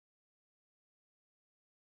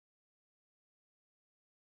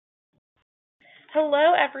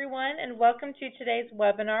Hello, everyone, and welcome to today's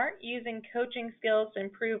webinar, Using Coaching Skills to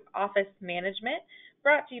Improve Office Management,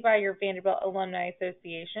 brought to you by your Vanderbilt Alumni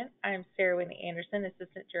Association. I'm Sarah Whitney Anderson,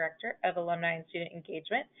 Assistant Director of Alumni and Student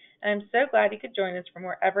Engagement, and I'm so glad you could join us from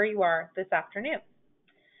wherever you are this afternoon.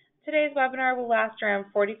 Today's webinar will last around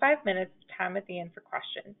 45 minutes with time at the end for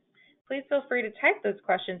questions. Please feel free to type those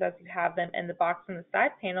questions as you have them in the box on the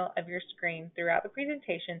side panel of your screen throughout the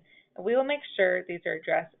presentation, and we will make sure these are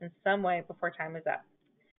addressed in some way before time is up.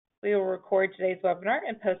 We will record today's webinar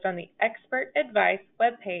and post on the Expert Advice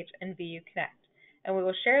webpage in VU Connect, and we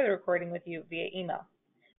will share the recording with you via email.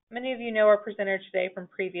 Many of you know our presenter today from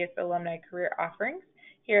previous alumni career offerings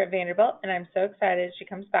here at Vanderbilt, and I'm so excited she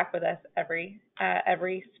comes back with us every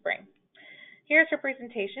spring. Here's her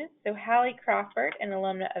presentation. So Hallie Crawford, an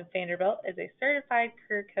alumna of Vanderbilt, is a certified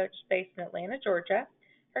career coach based in Atlanta, Georgia.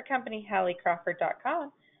 Her company,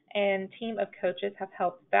 HallieCrawford.com, and team of coaches have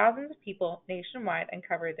helped thousands of people nationwide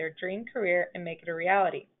uncover their dream career and make it a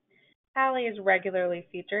reality. Hallie is regularly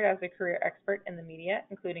featured as a career expert in the media,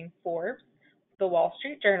 including Forbes, The Wall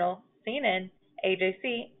Street Journal, CNN,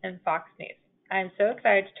 AJC, and Fox News. I am so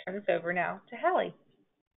excited to turn this over now to Hallie.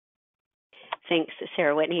 Thanks,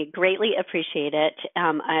 Sarah Whitney. Greatly appreciate it.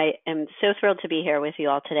 I am so thrilled to be here with you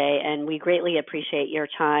all today, and we greatly appreciate your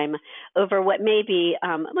time over what may be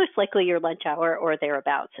most likely your lunch hour or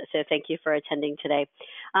thereabouts. So thank you for attending today.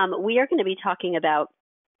 We are going to be talking about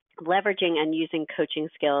leveraging and using coaching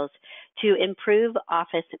skills to improve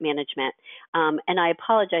office management. And I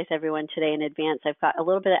apologize, everyone, today in advance. I've got a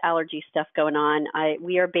little bit of allergy stuff going on.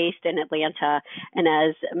 We are based in Atlanta, and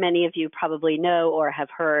as many of you probably know or have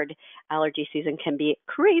heard, allergy season can be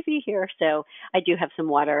crazy here. So I do have some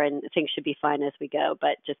water, and things should be fine as we go,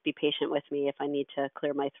 but just be patient with me if I need to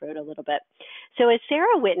clear my throat a little bit. So as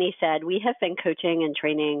Sarah Whitney said, we have been coaching and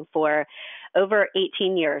training for over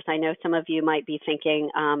 18 years. I know some of you might be thinking,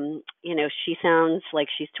 she sounds like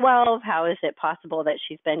she's 12. How is it possible that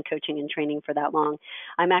she's been coaching and training for that long?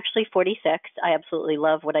 I'm actually 46. I absolutely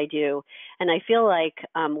love what I do. And I feel like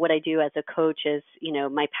what I do as a coach is,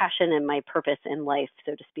 my passion and my purpose in life,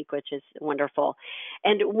 so to speak, which is wonderful.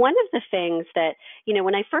 And one of the things that,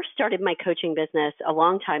 when I first started my coaching business a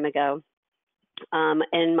long time ago,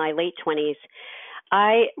 in my late 20s,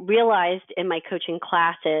 I realized in my coaching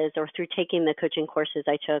classes or through taking the coaching courses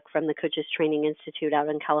I took from the Coaches Training Institute out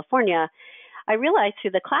in California, I realized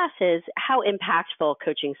through the classes how impactful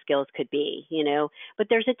coaching skills could be, but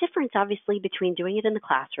there's a difference obviously between doing it in the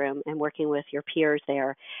classroom and working with your peers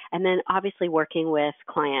there, and then obviously working with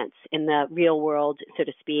clients in the real world, so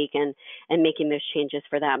to speak, and making those changes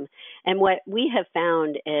for them. And what we have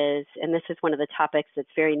found is, and this is one of the topics that's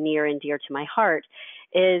very near and dear to my heart,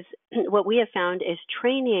 is what we have found is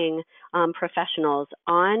training professionals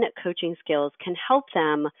on coaching skills can help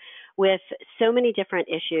them with so many different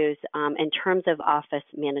issues in terms of office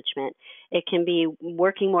management. It can be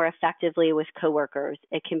working more effectively with coworkers.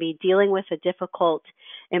 It can be dealing with a difficult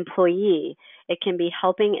employee. It can be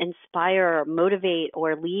helping inspire, motivate,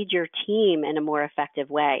 or lead your team in a more effective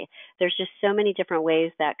way. There's just so many different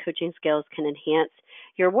ways that coaching skills can enhance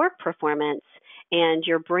your work performance and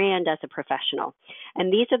your brand as a professional.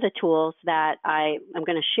 And these are the tools that I am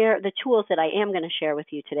going to share. The tools that I am going to share with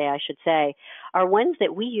you today, I should say, are ones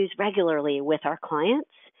that we use regularly with our clients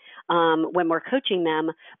when we're coaching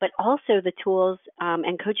them, but also the tools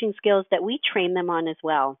and coaching skills that we train them on as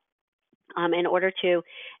well, in order to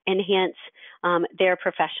enhance their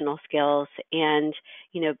professional skills and,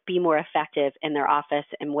 be more effective in their office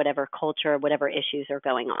and whatever culture, whatever issues are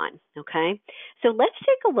going on, okay? So let's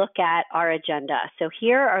take a look at our agenda. So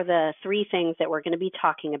here are the three things that we're going to be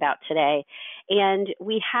talking about today. And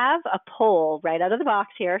we have a poll right out of the box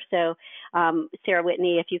here. So Sarah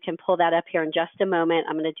Whitney, if you can pull that up here in just a moment,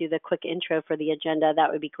 I'm going to do the quick intro for the agenda.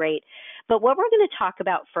 That would be great. But what we're going to talk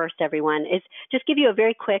about first, everyone, is just give you a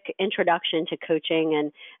very quick introduction to coaching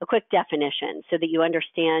and a quick definition so that you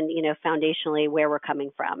understand, foundationally where we're coming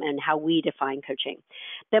from and how we define coaching.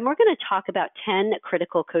 Then we're going to talk about 10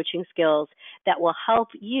 critical coaching skills that will help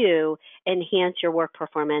you enhance your work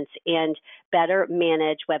performance and better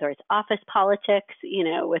manage, whether it's office politics,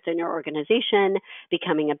 within your organization,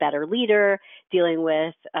 becoming a better leader, dealing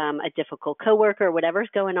with a difficult coworker, whatever's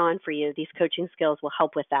going on for you. These coaching skills will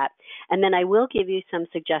help with that. And then I will give you some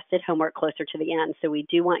suggested homework closer to the end. So we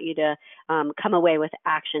do want you to come away with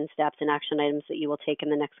action steps and action items that you will take in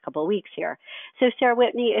the next couple of weeks here. So Sarah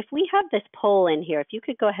Whitney, if we have this poll in here, if you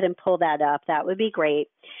could go ahead and pull that up, that would be great.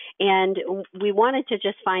 And we wanted to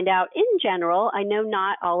just find out in general, I know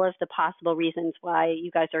not all of the possible reasons why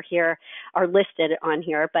you guys are here are listed on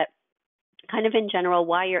here, but kind of in general,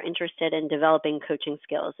 why you're interested in developing coaching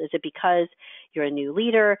skills. Is it because you're a new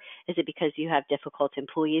leader? Is it because you have difficult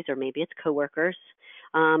employees, or maybe it's coworkers?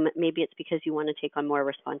 Maybe it's because you want to take on more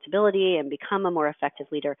responsibility and become a more effective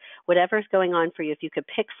leader. Whatever's going on for you, if you could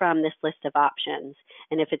pick from this list of options,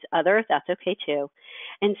 and if it's other, that's okay too.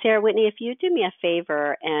 And Sarah Whitney, if you do me a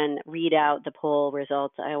favor and read out the poll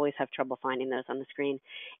results, I always have trouble finding those on the screen.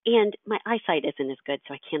 And my eyesight isn't as good,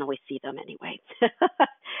 so I can't always see them anyway.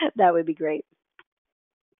 That would be great.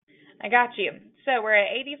 I got you. So we're at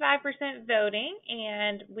 85% voting,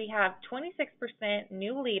 and we have 26%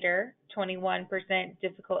 new leader, 21%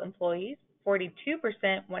 difficult employees, 42%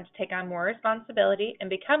 want to take on more responsibility and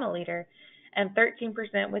become a leader, and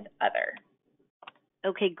 13% with other.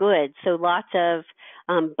 Okay, good. So lots of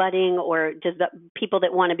budding or just the people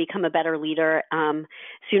that want to become a better leader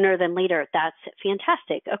sooner than later. That's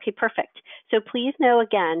fantastic. Okay, perfect. So please know,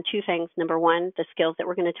 again, two things. Number one, the skills that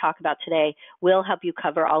we're going to talk about today will help you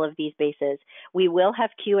cover all of these bases. We will have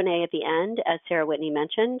Q&A at the end, as Sarah Whitney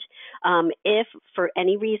mentioned. If for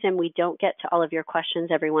any reason we don't get to all of your questions,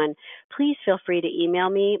 everyone, please feel free to email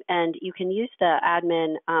me, and you can use the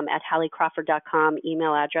admin at HallieCrawford.com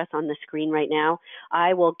email address on the screen right now.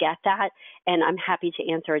 I will get that, and I'm happy to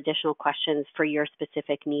answer additional questions for your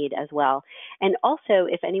specific need as well. And also,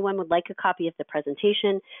 if anyone would like a copy of the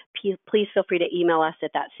presentation, please feel free to email us at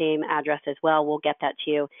that same address as well. We'll get that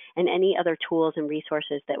to you. And any other tools and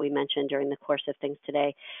resources that we mentioned during the course of things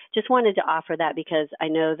today. Just wanted to offer that because I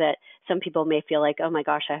know that some people may feel like, oh my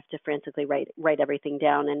gosh, I have to frantically write everything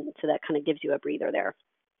down, and so that kind of gives you a breather there.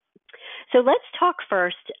 So let's talk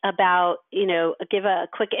first about, give a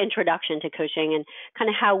quick introduction to coaching and kind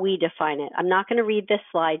of how we define it. I'm not going to read this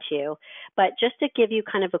slide to you, but just to give you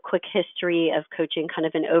kind of a quick history of coaching, kind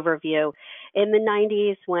of an overview. In the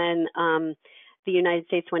 90s, when the United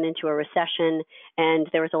States went into a recession and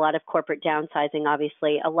there was a lot of corporate downsizing,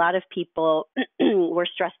 obviously, a lot of people were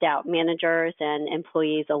stressed out, managers and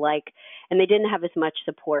employees alike, and they didn't have as much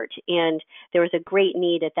support. And there was a great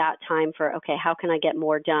need at that time for, okay, how can I get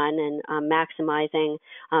more done, and maximizing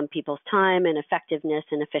people's time and effectiveness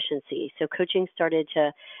and efficiency. So coaching started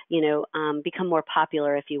to, become more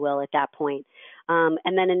popular, if you will, at that point.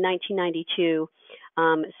 And then in 1992,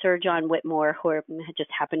 Sir John Whitmore, who just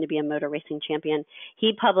happened to be a motor racing champion,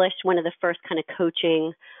 he published one of the first kind of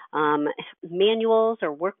coaching manuals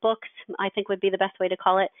or workbooks, I think would be the best way to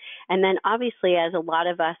call it. And then obviously, as a lot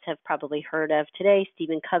of us have probably heard of today,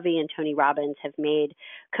 Stephen Covey and Tony Robbins have made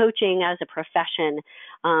coaching as a profession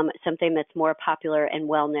something that's more popular and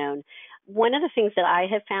well-known. One of the things that I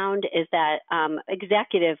have found is that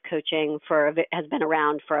executive coaching has been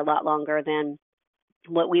around for a lot longer than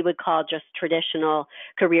what we would call just traditional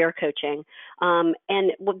career coaching.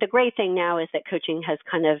 And the great thing now is that coaching has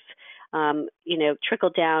kind of,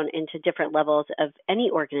 trickled down into different levels of any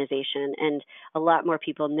organization, and a lot more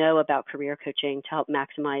people know about career coaching to help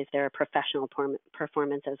maximize their professional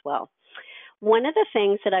performance as well. One of the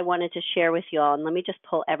things that I wanted to share with you all, and let me just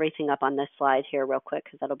pull everything up on this slide here real quick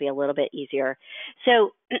because that'll be a little bit easier.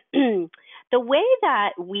 So the way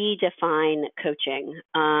that we define coaching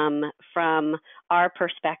from our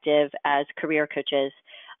perspective as career coaches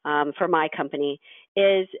for my company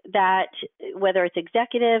is that whether it's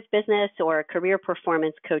executive, business, or career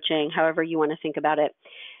performance coaching, however you want to think about it,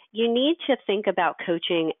 you need to think about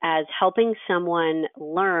coaching as helping someone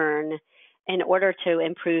learn in order to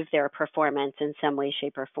improve their performance in some way,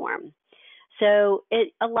 shape, or form. So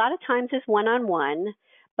it a lot of times is one-on-one,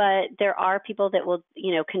 but there are people that will,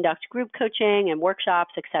 conduct group coaching and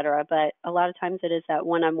workshops, et cetera. But a lot of times it is that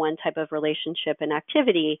one-on-one type of relationship and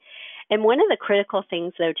activity. And one of the critical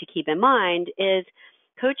things, though, to keep in mind is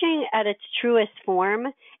coaching at its truest form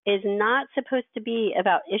is not supposed to be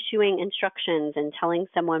about issuing instructions and telling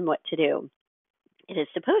someone what to do. It is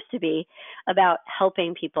supposed to be about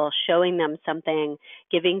helping people, showing them something,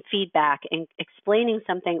 giving feedback, and explaining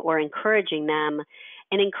something, or encouraging them,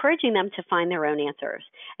 and encouraging them to find their own answers.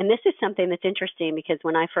 And this is something that's interesting because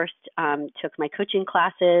when I first took my coaching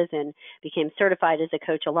classes and became certified as a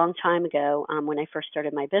coach a long time ago, when I first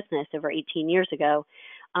started my business over 18 years ago,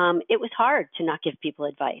 it was hard to not give people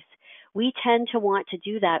advice. We tend to want to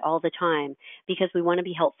do that all the time because we want to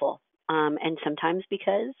be helpful. And sometimes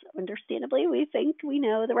because, understandably, we think we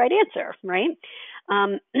know the right answer, right?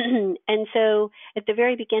 And so at the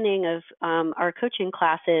very beginning of our coaching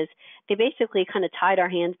classes, they basically kind of tied our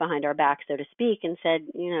hands behind our back, so to speak, and said,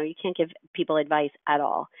 you can't give people advice at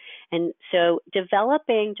all. And so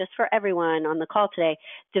developing, just for everyone on the call today,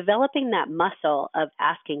 developing that muscle of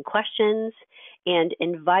asking questions and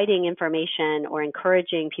inviting information or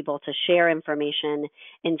encouraging people to share information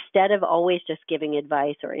instead of always just giving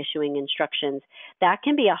advice or issuing instructions, that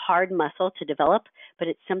can be a hard muscle to develop, but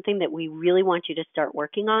it's something that we really want you to start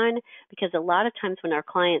working on, because a lot of times when our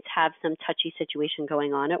clients have some touchy situation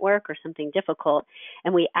going on at work or something difficult,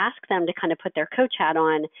 and we ask them to kind of put their coach hat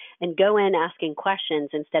on and go in asking questions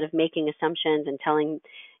instead of making assumptions and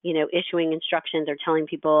issuing instructions or telling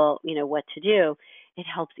people, what to do, it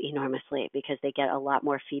helps enormously because they get a lot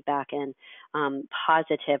more feedback and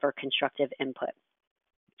positive or constructive input.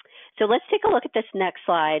 So let's take a look at this next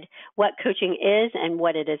slide, what coaching is and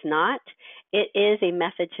what it is not. It is a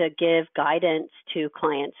method to give guidance to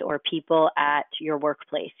clients or people at your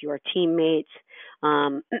workplace, your teammates,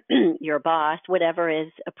 your boss, whatever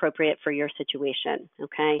is appropriate for your situation,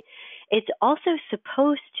 okay? It's also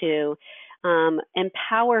supposed to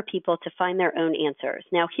empower people to find their own answers.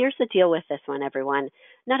 Now, here's the deal with this one, everyone.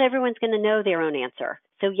 Not everyone's going to know their own answer.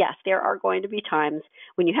 So yes, there are going to be times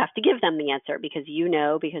when you have to give them the answer because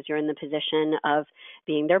because you're in the position of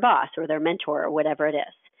being their boss or their mentor or whatever it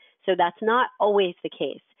is. So that's not always the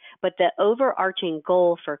case. But the overarching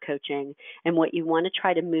goal for coaching and what you want to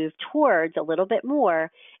try to move towards a little bit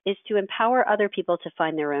more is to empower other people to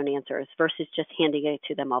find their own answers versus just handing it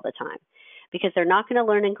to them all the time, because they're not going to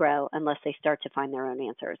learn and grow unless they start to find their own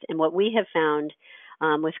answers. And what we have found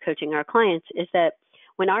with coaching our clients is that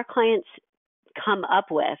when our clients come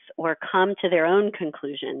up with or come to their own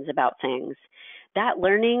conclusions about things, that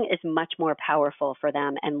learning is much more powerful for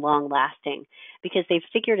them and long lasting because they've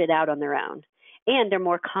figured it out on their own and they're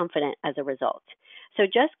more confident as a result. So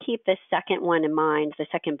just keep this second one in mind, the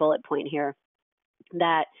second bullet point here,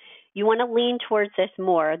 that you want to lean towards this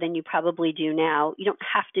more than you probably do now. You don't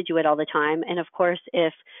have to do it all the time. And of course,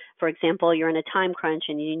 if, for example, you're in a time crunch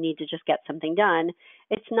and you need to just get something done,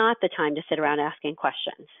 it's not the time to sit around asking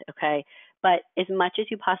questions, okay? But as much as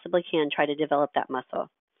you possibly can, try to develop that muscle.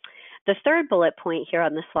 The third bullet point here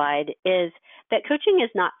on the slide is that coaching is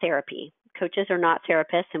not therapy. Coaches are not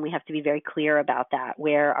therapists, and we have to be very clear about that,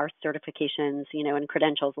 where our certifications, and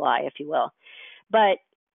credentials lie, if you will. But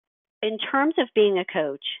in terms of being a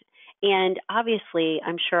coach, and obviously,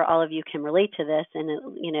 I'm sure all of you can relate to this in,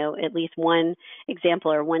 at least one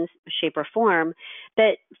example or one shape or form,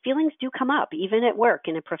 that feelings do come up, even at work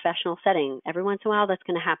in a professional setting. Every once in a while, that's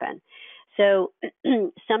going to happen. So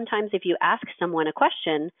sometimes if you ask someone a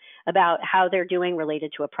question about how they're doing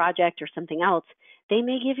related to a project or something else, they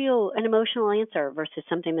may give you an emotional answer versus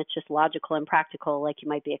something that's just logical and practical like you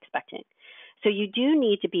might be expecting. So you do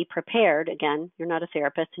need to be prepared. Again, you're not a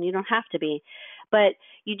therapist and you don't have to be, but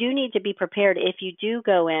you do need to be prepared if you do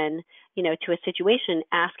go in, to a situation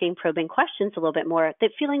asking probing questions a little bit more,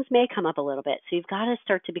 that feelings may come up a little bit. So you've got to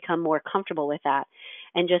start to become more comfortable with that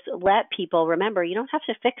and just let people remember you don't have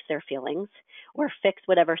to fix their feelings or fix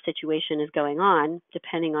whatever situation is going on,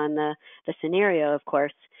 depending on the scenario, of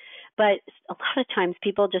course. But a lot of times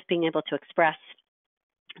people just being able to express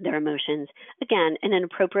their emotions, again, in an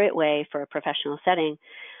appropriate way for a professional setting,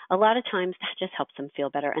 a lot of times that just helps them feel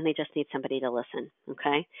better and they just need somebody to listen,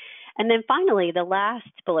 okay? And then finally, the last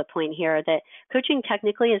bullet point here, that coaching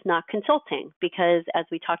technically is not consulting because, as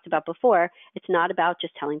we talked about before, it's not about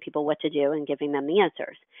just telling people what to do and giving them the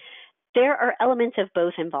answers. There are elements of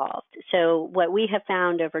both involved. So what we have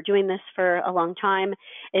found over doing this for a long time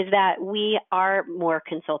is that we are more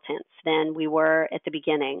consultants than we were at the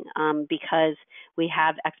beginning because we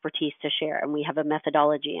have expertise to share and we have a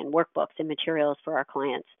methodology and workbooks and materials for our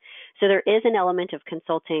clients. So there is an element of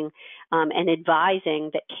consulting and advising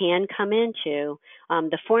that can come into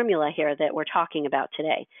the formula here that we're talking about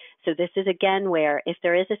today. So this is, again, where if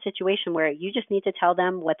there is a situation where you just need to tell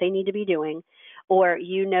them what they need to be doing, or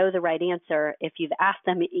the right answer, if you've asked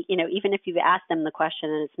them, even if you've asked them the question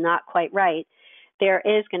and it's not quite right, there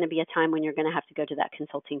is going to be a time when you're going to have to go to that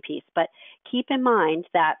consulting piece. But keep in mind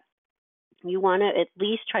that you want to at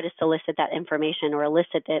least try to solicit that information or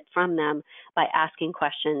elicit it from them by asking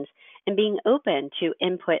questions and being open to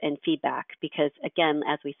input and feedback because, again,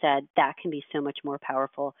 as we said, that can be so much more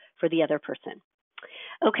powerful for the other person.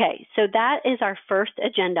 Okay, so that is our first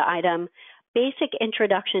agenda item. Basic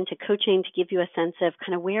introduction to coaching to give you a sense of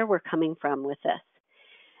kind of where we're coming from with this.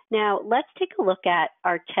 Now, let's take a look at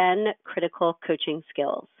our 10 critical coaching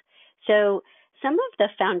skills. So some of the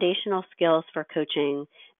foundational skills for coaching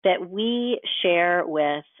that we share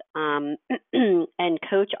with and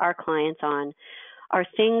coach our clients on are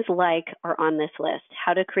things like are on this list.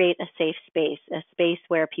 How to create a safe space, a space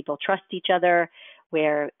where people trust each other,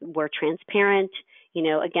 where we're transparent,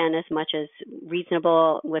 again, as much as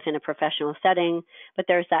reasonable within a professional setting, but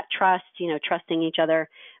there's that trust, trusting each other,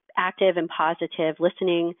 active and positive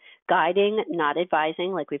listening, guiding, not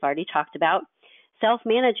advising, like we've already talked about,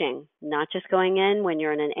 self-managing, not just going in when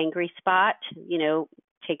you're in an angry spot,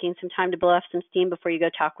 taking some time to blow off some steam before you go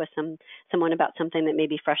talk with someone about something that may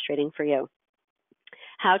be frustrating for you.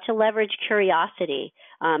 How to leverage curiosity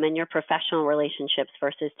in your professional relationships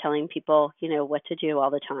versus telling people, what to do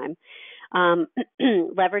all the time.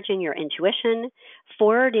 Leveraging your intuition,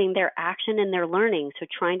 forwarding their action and their learning. So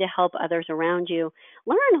trying to help others around you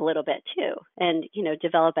learn a little bit too, and,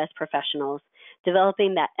 develop as professionals,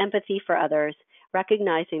 developing that empathy for others,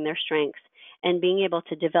 recognizing their strengths, and being able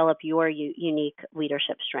to develop your unique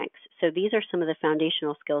leadership strengths. So these are some of the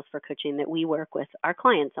foundational skills for coaching that we work with our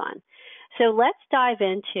clients on. So let's dive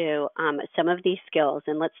into some of these skills,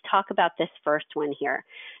 and let's talk about this first one here.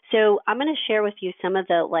 So I'm going to share with you some of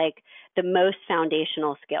the most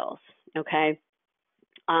foundational skills, okay,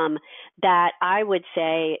 that I would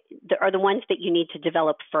say are the ones that you need to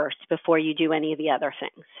develop first before you do any of the other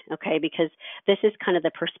things, okay, because this is kind of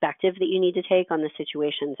the perspective that you need to take on the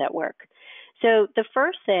situations at work. So the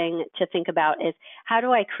first thing to think about is, how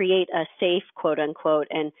do I create a safe, quote unquote,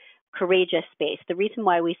 and courageous space? The reason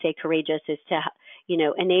why we say courageous is to,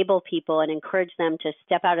 enable people and encourage them to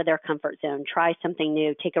step out of their comfort zone, try something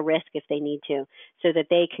new, take a risk if they need to, so that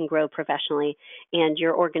they can grow professionally and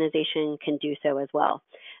your organization can do so as well.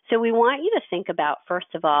 So we want you to think about, first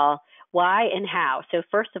of all, why and how. So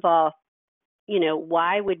first of all,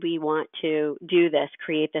 why would we want to do this,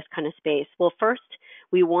 create this kind of space? Well, first,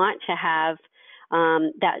 we want to have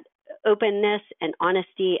that openness and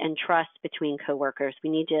honesty and trust between coworkers. We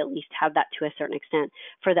need to at least have that to a certain extent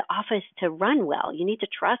for the office to run well. You need to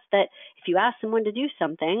trust that if you ask someone to do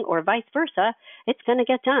something or vice versa, it's going to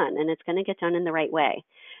get done, and it's going to get done in the right way.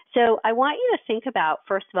 So I want you to think about,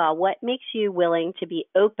 first of all, what makes you willing to be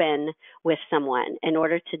open with someone in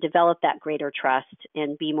order to develop that greater trust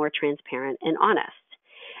and be more transparent and honest.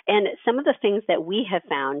 And some of the things that we have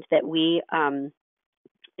found that we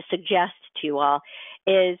suggest to you all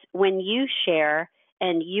is when you share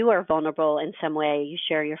and you are vulnerable in some way, you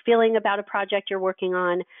share your feeling about a project you're working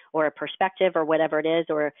on or a perspective or whatever it is,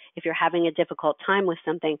 or if you're having a difficult time with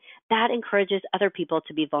something, that encourages other people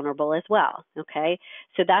to be vulnerable as well, okay?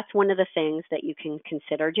 So that's one of the things that you can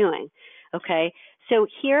consider doing, okay? So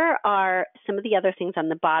here are some of the other things on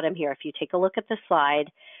the bottom here. If you take a look at the slide,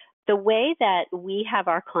 the way that we have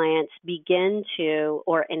our clients begin to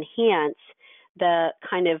or enhance the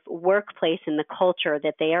kind of workplace and the culture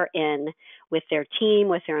that they are in with their team,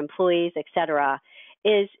 with their employees, et cetera,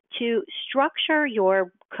 is to structure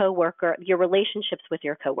your relationships with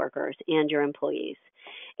your coworkers and your employees,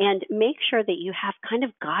 and make sure that you have kind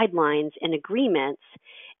of guidelines and agreements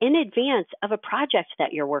in advance of a project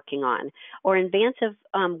that you're working on, or in advance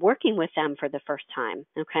of working with them for the first time,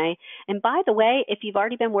 okay? And by the way, if you've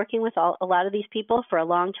already been working with a lot of these people for a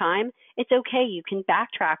long time, it's okay. You can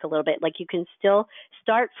backtrack a little bit. Like, you can still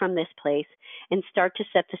start from this place and start to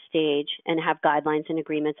set the stage and have guidelines and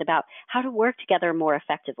agreements about how to work together more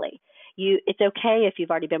effectively. It's okay if you've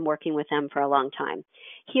already been working with them for a long time.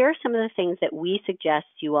 Here are some of the things that we suggest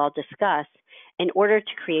you all discuss in order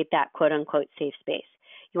to create that quote-unquote safe space.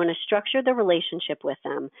 You want to structure the relationship with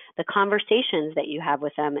them, the conversations that you have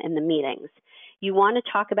with them in the meetings. You want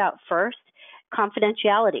to talk about, first,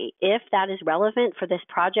 confidentiality. If that is relevant for this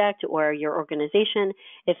project or your organization,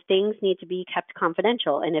 if things need to be kept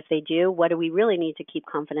confidential, and if they do, what do we really need to keep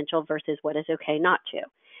confidential versus what is okay not to?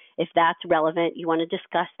 If that's relevant, you want to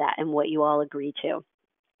discuss that and what you all agree to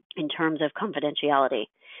in terms of confidentiality.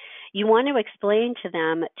 You want to explain to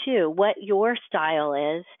them, too, what your style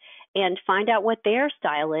is and find out what their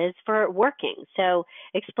style is for working. So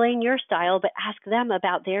explain your style, but ask them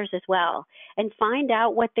about theirs as well, and find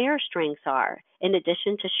out what their strengths are, in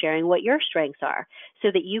addition to sharing what your strengths are, so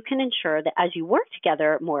that you can ensure that as you work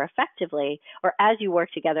together more effectively, or as you work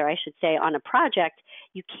together, I should say, on a project,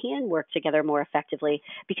 you can work together more effectively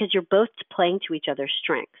because you're both playing to each other's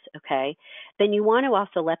strengths, okay? Then you want to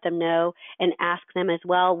also let them know and ask them as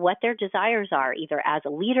well what their desires are, either as a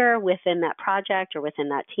leader within that project or within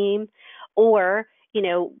that team, or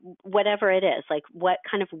whatever it is, like what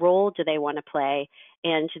kind of role do they want to play,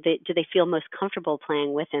 and do they feel most comfortable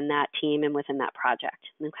playing within that team and within that project,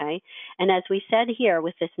 okay? And as we said here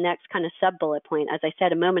with this next kind of sub-bullet point, as I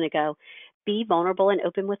said a moment ago, be vulnerable and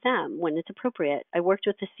open with them when it's appropriate. I worked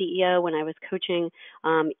with the CEO when I was coaching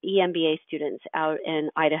EMBA students out in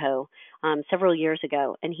Idaho several years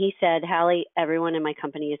ago, and he said, Hallie, everyone in my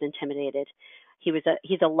company is intimidated.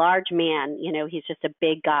 He's a large man, he's just a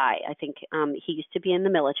big guy. I think he used to be in the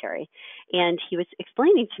military, and he was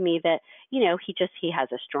explaining to me that he has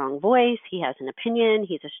a strong voice, he has an opinion,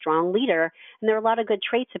 he's a strong leader, and there are a lot of good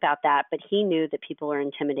traits about that, but he knew that people are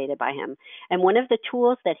intimidated by him. And one of the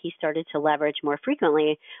tools that he started to leverage more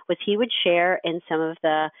frequently was he would share in some of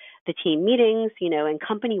the team meetings, and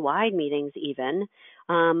company-wide meetings even,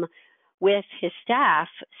 with his staff,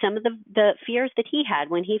 some of the fears that he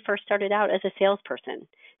had when he first started out as a salesperson,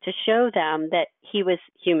 to show them that he was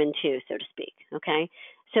human too, so to speak, okay?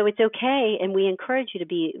 So it's okay, and we encourage you to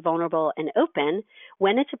be vulnerable and open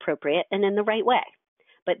when it's appropriate and in the right way.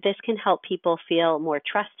 But this can help people feel more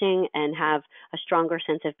trusting and have a stronger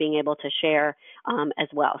sense of being able to share as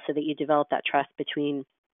well, so that you develop that trust between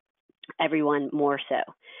everyone more so.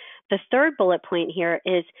 The third bullet point here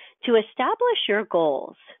is to establish your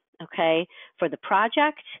goals, okay, for the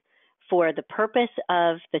project, for the purpose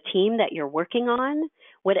of the team that you're working on,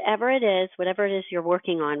 whatever it is you're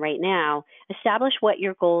working on right now, establish what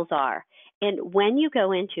your goals are. And when you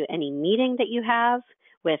go into any meeting that you have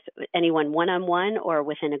with anyone one-on-one or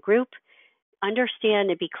within a group,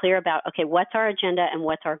 understand and be clear about, okay, what's our agenda and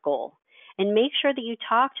what's our goal? And make sure that you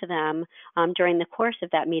talk to them during the course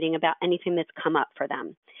of that meeting about anything that's come up for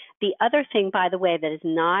them. The other thing, by the way, that is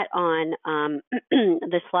not on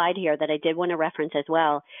the slide here that I did want to reference as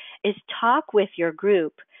well is talk with your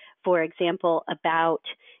group, for example, about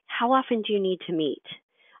how often do you need to meet?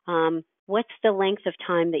 What's the length of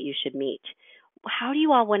time that you should meet? How do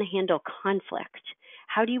you all want to handle conflict?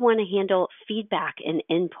 How do you want to handle feedback and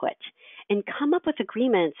input? And come up with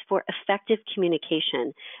agreements for effective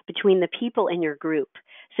communication between the people in your group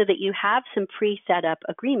so that you have some pre-set up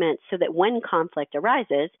agreements so that when conflict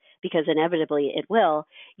arises, because inevitably it will,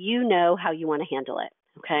 you know how you want to handle it,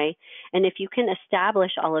 okay? And if you can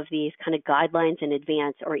establish all of these kind of guidelines in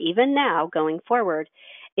advance, or even now going forward,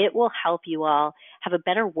 it will help you all have a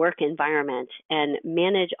better work environment and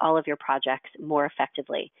manage all of your projects more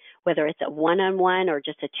effectively, whether it's a one-on-one or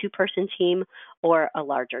just a two-person team or a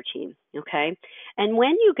larger team, okay? And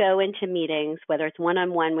when you go into meetings, whether it's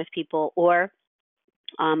one-on-one with people or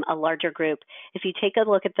a larger group, if you take a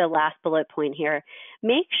look at the last bullet point here,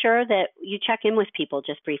 make sure that you check in with people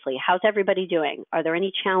just briefly. How's everybody doing? Are there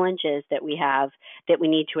any challenges that we have that we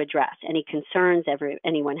need to address? Any concerns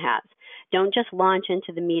anyone has? Don't just launch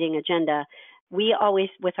into the meeting agenda. We always,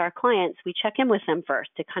 with our clients, we check in with them first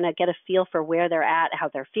to kind of get a feel for where they're at, how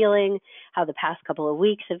they're feeling, how the past couple of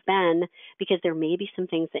weeks have been, because there may be some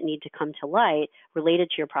things that need to come to light related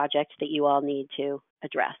to your project that you all need to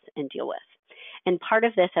address and deal with. And part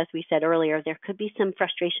of this, as we said earlier, there could be some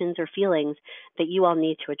frustrations or feelings that you all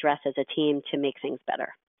need to address as a team to make things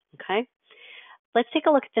better, okay? Let's take a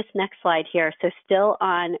look at this next slide here. So still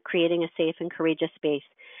on creating a safe and courageous space.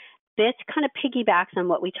 This kind of piggybacks on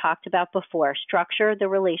what we talked about before. Structure the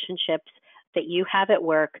relationships that you have at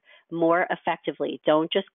work more effectively.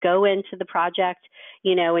 Don't just go into the project,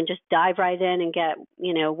 and just dive right in and get,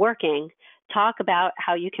 working. Talk about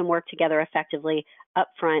how you can work together effectively up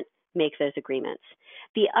front. Make those agreements.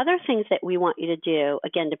 The other things that we want you to do,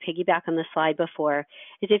 again, to piggyback on the slide before,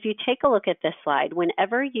 is if you take a look at this slide,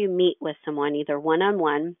 whenever you meet with someone, either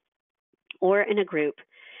one-on-one or in a group,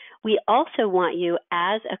 we also want you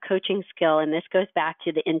as a coaching skill, and this goes back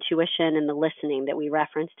to the intuition and the listening that we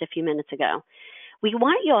referenced a few minutes ago. We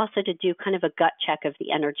want you also to do kind of a gut check of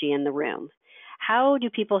the energy in the room. How do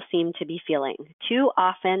people seem to be feeling? Too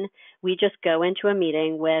often, we just go into a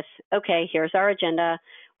meeting with, okay, here's our agenda.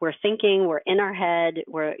 We're thinking, we're in our head,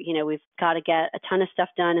 we've got to get a ton of stuff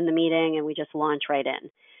done in the meeting, and we just launch right in.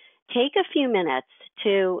 Take a few minutes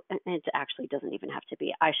it actually doesn't even have to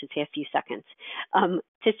be, I should say a few seconds,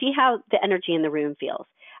 to see how the energy in the room feels.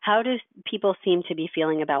 How do people seem to be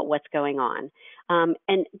feeling about what's going on?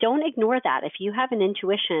 And don't ignore that. If you have an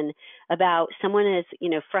intuition about someone is,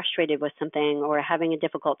 frustrated with something or having a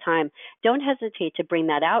difficult time, don't hesitate to bring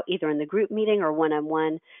that out either in the group meeting or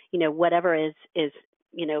one-on-one, whatever is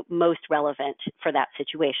most relevant for that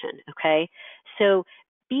situation, okay? So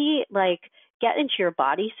get into your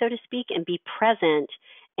body, so to speak, and be present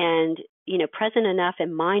and, present enough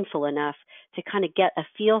and mindful enough to kind of get a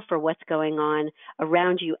feel for what's going on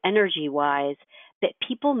around you energy-wise that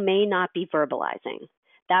people may not be verbalizing.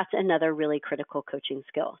 That's another really critical coaching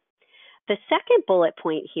skill. The second bullet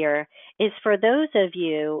point here is for those of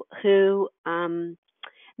you who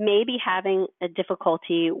may be having a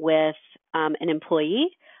difficulty with an employee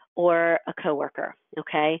or a coworker,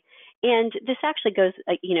 okay? And this actually goes,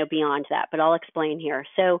 beyond that, but I'll explain here.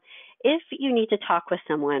 So if you need to talk with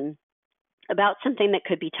someone about something that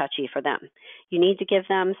could be touchy for them, you need to give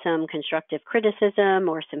them some constructive criticism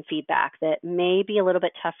or some feedback that may be a little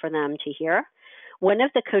bit tough for them to hear. One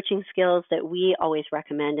of the coaching skills that we always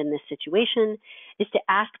recommend in this situation is to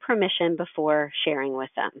ask permission before sharing with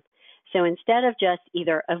them. So instead of just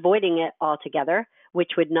either avoiding it altogether,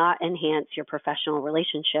 which would not enhance your professional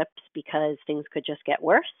relationships because things could just get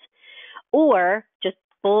worse, or just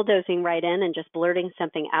bulldozing right in and just blurting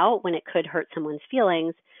something out when it could hurt someone's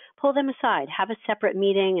feelings, pull them aside, have a separate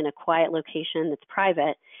meeting in a quiet location that's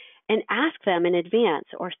private, and ask them in advance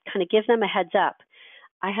or kind of give them a heads up.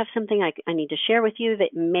 I have something I need to share with you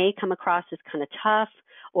that may come across as kind of tough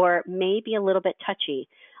or may be a little bit touchy.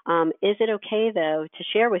 Is it okay, though, to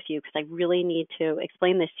share with you? Because I really need to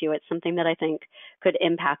explain this to you. It's something that I think could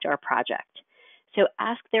impact our project. So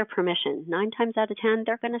ask their permission. 9 times out of 10,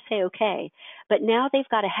 they're going to say okay. But now they've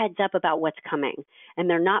got a heads up about what's coming, and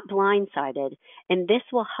they're not blindsided. And this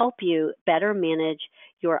will help you better manage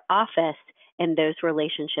your office and those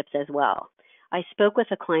relationships as well. I spoke with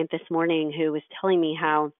a client this morning who was telling me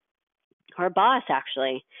how her boss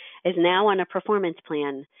actually is now on a performance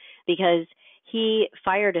plan because he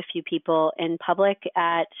fired a few people in public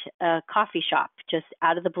at a coffee shop just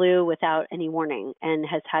out of the blue without any warning and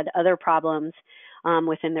has had other problems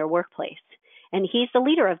within their workplace. And he's the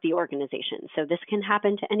leader of the organization, so this can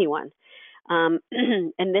happen to anyone. And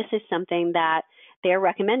this is something that they're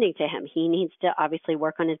recommending to him. He needs to obviously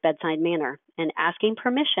work on his bedside manner, and asking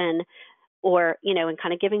permission or, and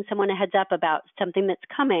kind of giving someone a heads up about something that's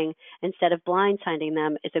coming instead of blindsiding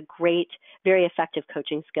them is a great, very effective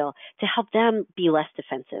coaching skill to help them be less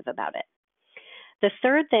defensive about it. The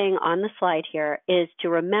third thing on the slide here is to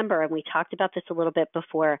remember, and we talked about this a little bit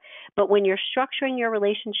before, but when you're structuring your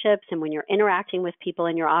relationships and when you're interacting with people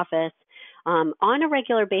in your office on a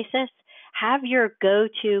regular basis, have your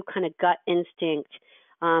go-to kind of gut instinct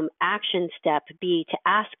action step be to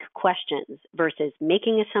ask questions versus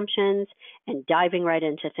making assumptions and diving right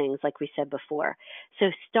into things like we said before. So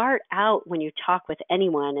start out when you talk with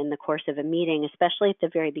anyone in the course of a meeting, especially at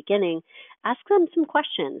the very beginning, ask them some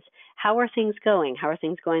questions. How are things going? How are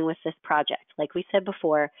things going with this project? Like we said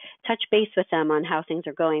before, touch base with them on how things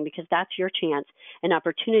are going because that's your chance, an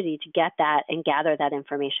opportunity to get that and gather that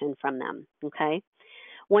information from them, okay?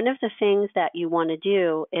 One of the things that you want to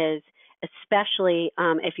do is, especially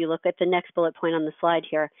if you look at the next bullet point on the slide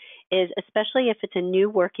here, is especially if it's a new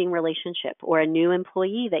working relationship or a new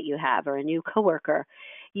employee that you have or a new coworker,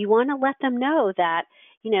 you want to let them know that,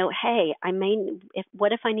 hey,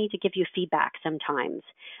 what if I need to give you feedback sometimes?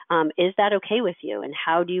 Is that okay with you? And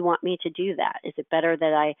how do you want me to do that? Is it better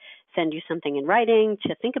that I send you something in writing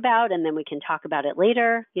to think about and then we can talk about it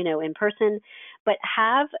later, in person? But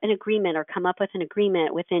have an agreement or come up with an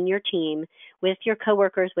agreement within your team, with your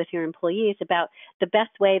coworkers, with your employees about the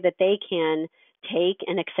best way that they can take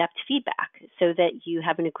and accept feedback so that you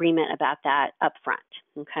have an agreement about that up front,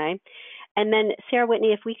 okay? And then, Sarah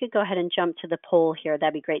Whitney, if we could go ahead and jump to the poll here,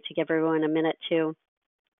 that'd be great to give everyone a minute to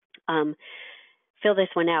fill this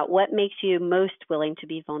one out. What makes you most willing to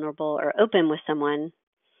be vulnerable or open with someone?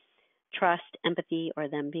 Trust, empathy, or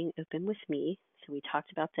them being open with me. So we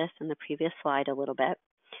talked about this in the previous slide a little bit.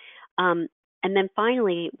 And then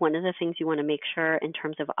finally, one of the things you want to make sure in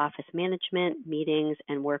terms of office management, meetings,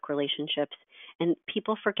 and work relationships, and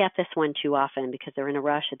people forget this one too often because they're in a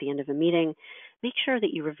rush at the end of a meeting, make sure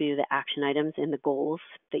that you review the action items and the goals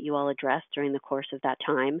that you all address during the course of that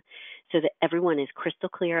time so that everyone is crystal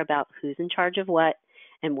clear about who's in charge of what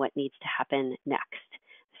and what needs to happen next.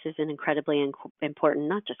 This is an incredibly important,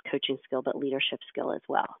 not just coaching skill, but leadership skill as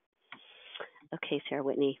well. Okay, Sarah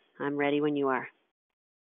Whitney, I'm ready when you are.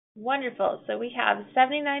 Wonderful. So we have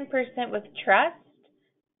 79% with trust,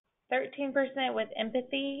 13% with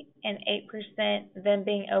empathy, and 8% them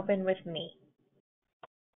being open with me.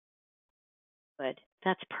 Good.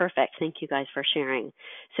 That's perfect. Thank you guys for sharing.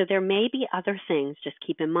 So there may be other things, just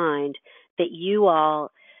keep in mind, that you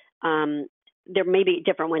all, there may be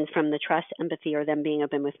different ones from the trust, empathy, or them being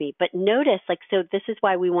open with me. But notice, so this is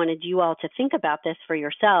why we wanted you all to think about this for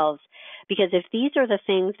yourselves, because if these are the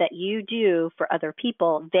things that you do for other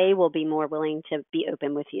people, they will be more willing to be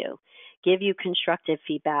open with you, give you constructive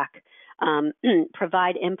feedback,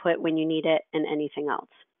 provide input when you need it, and anything else,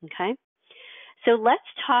 okay? So let's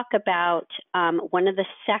talk about one of the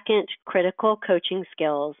second critical coaching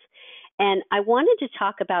skills. And I wanted to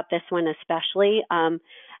talk about this one especially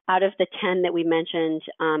out of the 10 that we mentioned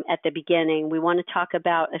at the beginning, we want to talk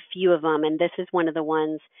about a few of them, and this is one of the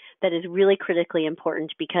ones that is really critically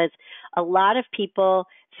important because a lot of people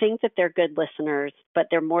think that they're good listeners, but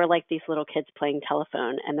they're more like these little kids playing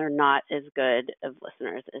telephone, and they're not as good of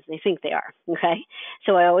listeners as they think they are, okay?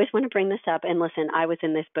 So I always want to bring this up, and listen, I was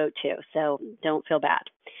in this boat too, so don't feel bad.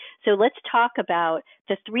 So let's talk about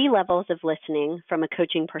the 3 levels of listening from a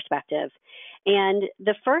coaching perspective. And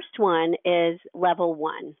the first one is level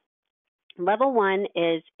 1. Level 1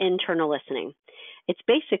 is internal listening. It's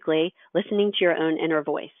basically listening to your own inner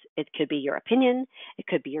voice. It could be your opinion. It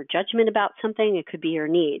could be your judgment about something. It could be your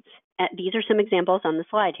needs. These are some examples on the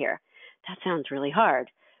slide here. That sounds really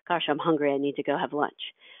hard. Gosh, I'm hungry. I need to go have lunch.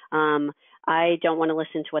 I don't want to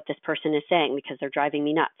listen to what this person is saying because they're driving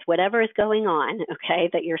me nuts. Whatever is going on, okay,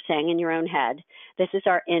 that you're saying in your own head, this is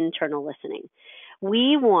our internal listening.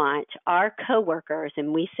 We want our coworkers,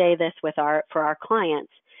 and we say this for our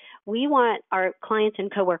clients, we want our clients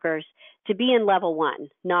and coworkers to be in level 1,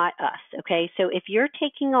 not us, okay? So if you're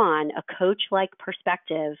taking on a coach-like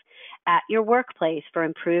perspective at your workplace for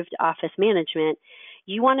improved office management,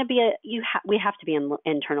 you want to be we have to be in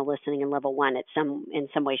internal listening in level 1 in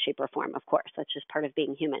some way, shape, or form, of course. That's just part of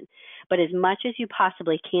being human. But as much as you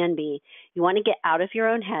possibly can be, you want to get out of your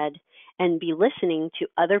own head and be listening to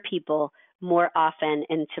other people more often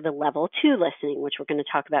into the level 2 listening, which we're going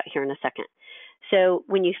to talk about here in a second. So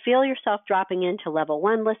when you feel yourself dropping into level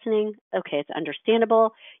 1 listening, okay, it's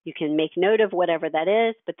understandable. You can make note of whatever that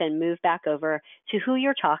is, but then move back over to who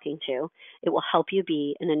you're talking to. It will help you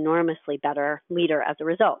be an enormously better leader as a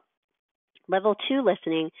result. Level 2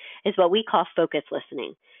 listening is what we call focus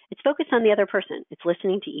listening. It's focused on the other person. It's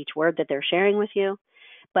listening to each word that they're sharing with you,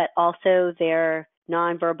 but also their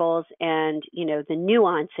nonverbals and, the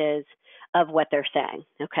nuances of what they're saying,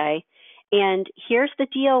 okay? And here's the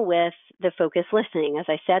deal with the focus listening. As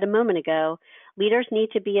I said a moment ago, leaders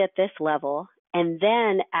need to be at this level and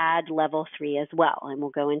then add level 3 as well. And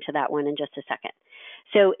we'll go into that one in just a second.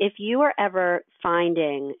 So if you are ever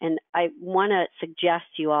finding, and I want to suggest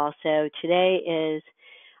you also, today is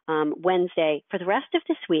Wednesday, for the rest of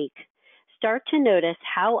this week, start to notice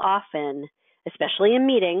how often, especially in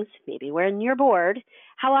meetings, maybe when you're bored,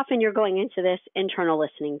 how often you're going into this internal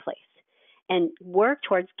listening place. And work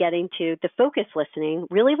towards getting to the focus listening,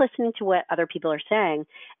 really listening to what other people are saying.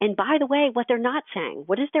 And by the way, what they're not saying.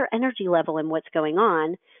 What is their energy level and what's going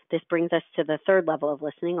on? This brings us to the 3rd level of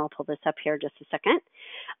listening. I'll pull this up here just a second.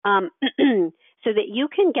 So that you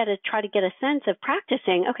can try to get a sense of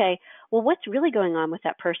practicing, okay, well, what's really going on with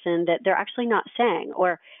that person that they're actually not saying?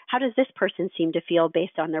 Or how does this person seem to feel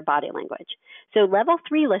based on their body language? So level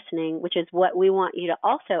 3 listening, which is what we want you to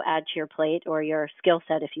also add to your plate or your skill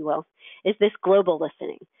set, if you will, is this global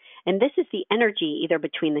listening. And this is the energy either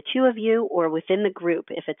between the 2 of you or within the group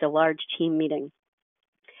if it's a large team meeting.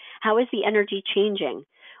 How is the energy changing?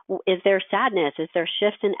 Is there sadness? Is there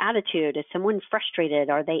shifts in attitude? Is someone frustrated?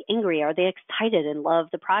 Are they angry? Are they excited and love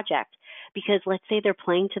the project? Because let's say they're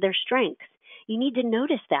playing to their strengths. You need to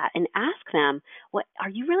notice that and ask them, "What are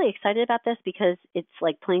you really excited about this because it's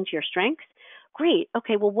like playing to your strengths?" Great.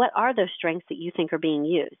 Okay, well, what are those strengths that you think are being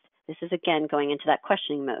used? This is, again, going into that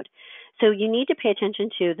questioning mode. So you need to pay attention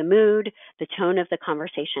to the mood, the tone of the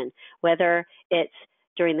conversation, whether it's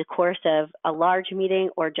during the course of a large meeting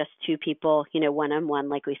or just 2 people, one-on-one,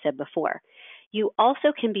 like we said before. You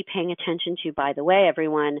also can be paying attention to, by the way,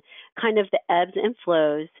 everyone, kind of the ebbs and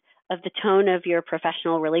flows of the tone of your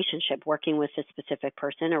professional relationship working with a specific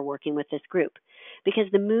person or working with this group,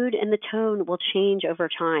 because the mood and the tone will change over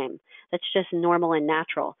time. That's just normal and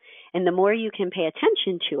natural. And the more you can pay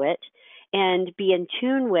attention to it and be in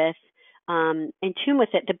tune with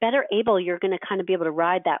it, the better able you're going to kind of be able to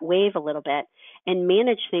ride that wave a little bit and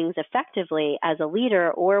manage things effectively as a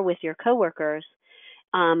leader or with your coworkers,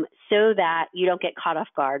 so that you don't get caught off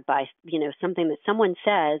guard by, something that someone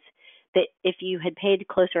says that if you had paid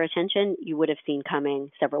closer attention, you would have seen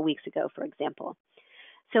coming several weeks ago, for example.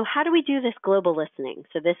 So how do we do this global listening?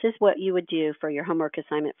 So this is what you would do for your homework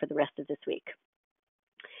assignment for the rest of this week,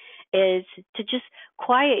 is to just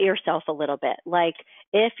quiet yourself a little bit. Like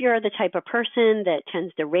if you're the type of person that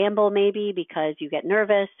tends to ramble maybe because you get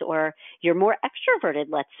nervous, or you're more extroverted,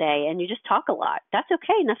 let's say, and you just talk a lot, that's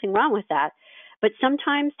okay, nothing wrong with that. But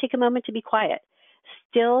sometimes take a moment to be quiet.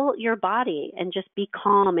 Still your body and just be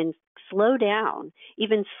calm and slow down,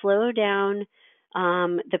 even slow down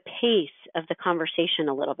the pace of the conversation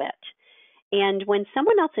a little bit. And when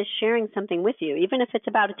someone else is sharing something with you, even if it's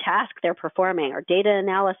about a task they're performing or data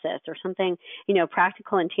analysis or something,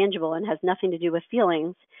 practical and tangible and has nothing to do with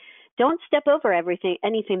feelings, don't step over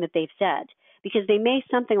anything that they've said. because they may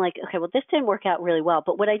something like, okay, well, this didn't work out really well,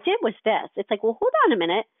 but what I did was this. It's like, well, hold on a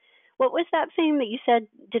minute. What was that thing that you said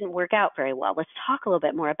didn't work out very well? Let's talk a little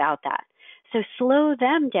bit more about that. So slow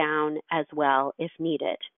them down as well if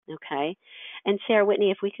needed, okay? And Sarah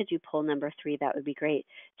Whitney, if we could do poll number 3, that would be great,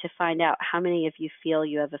 to find out how many of you feel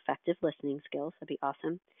you have effective listening skills. That'd be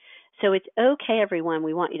awesome. So it's okay, everyone.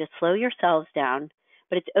 We want you to slow yourselves down,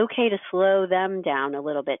 but it's okay to slow them down a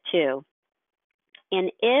little bit too.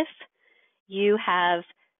 And if you have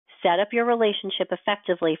set up your relationship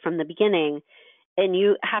effectively from the beginning, and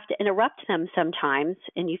you have to interrupt them sometimes,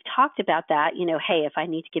 and you've talked about that, hey, if I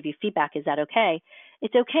need to give you feedback, is that okay?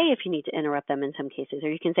 It's okay if you need to interrupt them in some cases,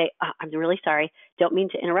 or you can say, I'm really sorry, don't mean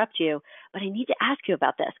to interrupt you, but I need to ask you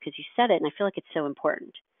about this because you said it and I feel like it's so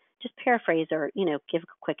important. Just paraphrase or, give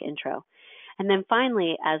a quick intro. And then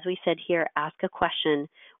finally, as we said here, ask a question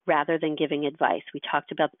rather than giving advice. We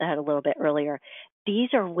talked about that a little bit earlier. These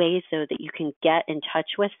are ways, though, that you can get in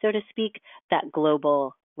touch with, so to speak, that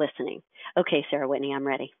global listening. Okay, Sarah Whitney, I'm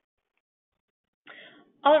ready.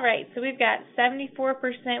 All right, so we've got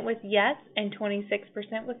 74% with yes and 26%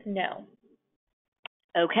 with no.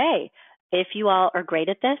 Okay, if you all are great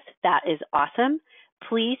at this, that is awesome.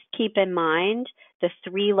 Please keep in mind the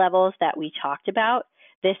 3 levels that we talked about.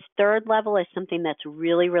 This 3rd level is something that's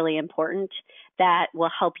really, really important that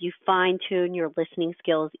will help you fine-tune your listening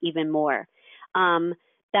skills even more.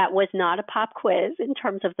 That was not a pop quiz in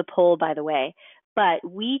terms of the poll, by the way, but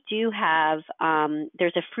we do have,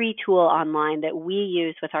 there's a free tool online that we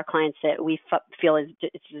use with our clients that we feel is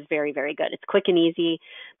very, very good. It's quick and easy,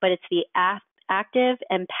 but it's the active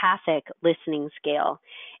empathic listening scale.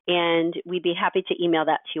 And we'd be happy to email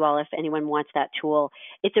that to you all if anyone wants that tool.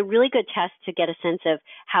 It's a really good test to get a sense of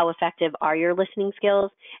how effective are your listening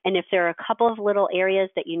skills. And if there are a couple of little areas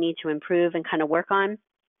that you need to improve and kind of work on,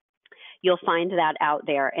 you'll find that out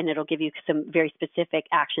there, and it'll give you some very specific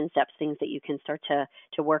action steps, things that you can start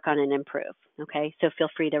to work on and improve. Okay, so feel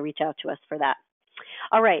free to reach out to us for that.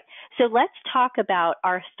 All right, so let's talk about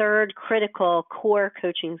our 3rd critical core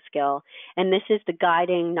coaching skill, and this is the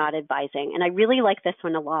guiding, not advising. And I really like this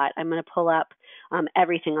one a lot. I'm going to pull up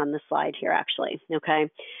everything on the slide here, actually,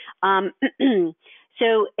 okay?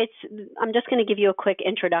 So I'm just going to give you a quick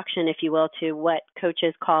introduction, if you will, to what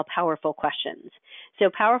coaches call powerful questions. So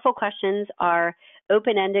powerful questions are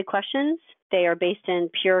open-ended questions. They are based in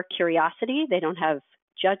pure curiosity. They don't have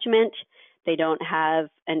judgment. They don't have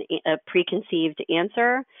a preconceived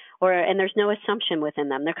answer, and there's no assumption within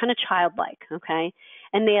them. They're kind of childlike, okay?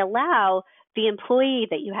 And they allow the employee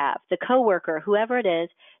that you have, the coworker, whoever it is,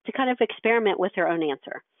 to kind of experiment with their own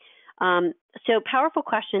answer. So powerful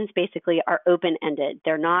questions basically are open-ended.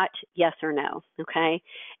 They're not yes or no, okay?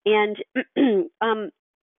 And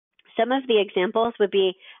some of the examples would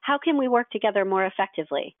be, how can we work together more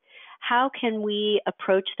effectively? How can we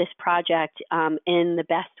approach this project in the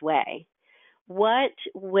best way? What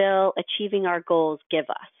will achieving our goals give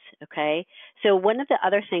us, okay? So one of the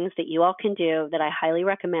other things that you all can do that I highly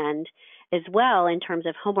recommend as well in terms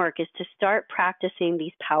of homework is to start practicing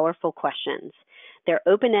these powerful questions. They're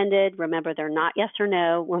open-ended. Remember, they're not yes or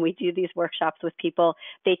no. When we do these workshops with people,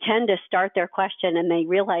 they tend to start their question and they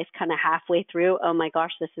realize kind of halfway through, oh my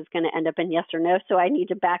gosh, this is going to end up in yes or no, so I need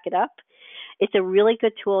to back it up. It's a really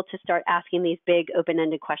good tool to start asking these big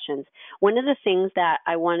open-ended questions. One of the things that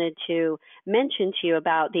I wanted to mention to you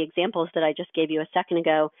about the examples that I just gave you a second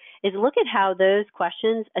ago is look at how those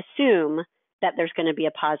questions assume that there's going to be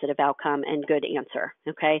a positive outcome and good answer,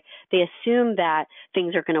 okay? They assume that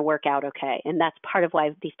things are going to work out okay, and that's part of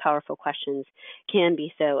why these powerful questions can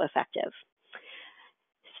be so effective.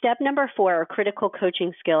 Step number 4, or critical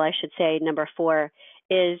coaching skill, I should say, number 4,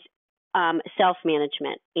 is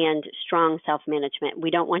self-management and strong self-management.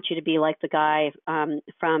 We don't want you to be like the guy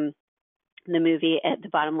from the movie at the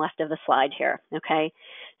bottom left of the slide here, okay?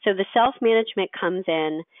 So the self-management comes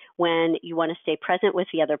in when you want to stay present with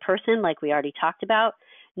the other person, like we already talked about,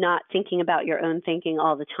 not thinking about your own thinking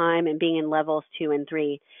all the time and being in levels 2 and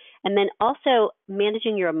 3. And then also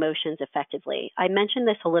managing your emotions effectively. I mentioned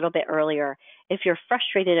this a little bit earlier. If you're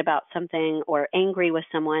frustrated about something or angry with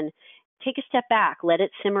someone, take a step back, let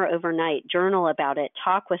it simmer overnight, journal about it,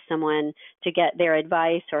 talk with someone to get their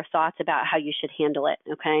advice or thoughts about how you should handle it,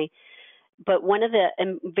 okay? But one of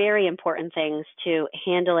the very important things to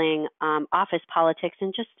handling office politics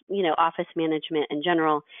and just, office management in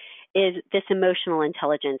general is this emotional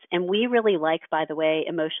intelligence. And we really like, by the way,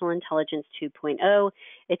 Emotional Intelligence 2.0.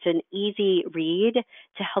 It's an easy read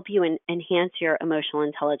to help you enhance your emotional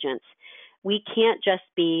intelligence. We can't just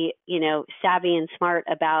be, savvy and smart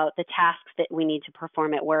about the tasks that we need to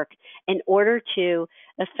perform at work. In order to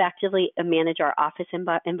effectively manage our office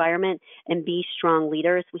environment and be strong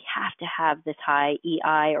leaders, we have to have this high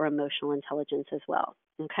EI or emotional intelligence as well,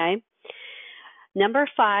 okay? Number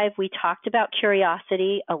 5, we talked about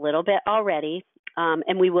curiosity a little bit already,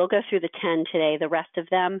 and we will go through the 10 today. The rest of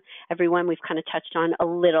them, everyone, we've kind of touched on a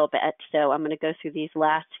little bit, so I'm going to go through these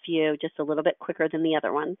last few just a little bit quicker than the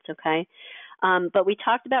other ones, okay? But we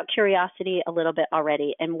talked about curiosity a little bit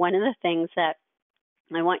already, and one of the things that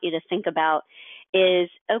I want you to think about is,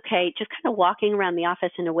 okay, just kind of walking around the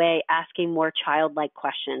office in a way, asking more childlike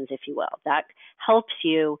questions, if you will. That helps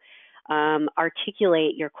you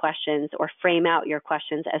articulate your questions or frame out your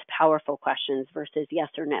questions as powerful questions versus yes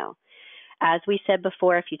or no. As we said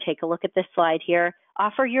before, if you take a look at this slide here,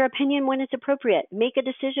 offer your opinion when it's appropriate. Make a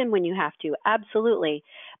decision when you have to, absolutely.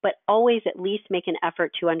 But always at least make an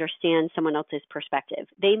effort to understand someone else's perspective.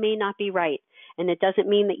 They may not be right, and it doesn't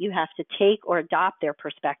mean that you have to take or adopt their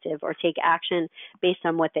perspective or take action based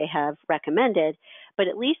on what they have recommended, but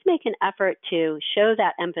at least make an effort to show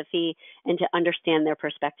that empathy and to understand their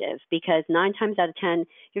perspective, because 9 times out of 10,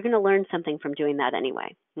 you're going to learn something from doing that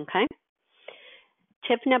anyway, okay?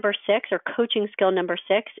 Tip number 6, or coaching skill number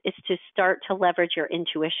 6, is to start to leverage your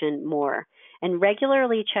intuition more and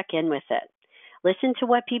regularly check in with it. Listen to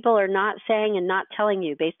what people are not saying and not telling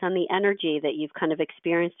you based on the energy that you've kind of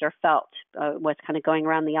experienced or felt, what's kind of going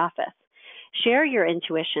around the office. Share your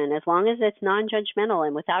intuition as long as it's non-judgmental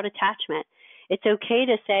and without attachment. It's okay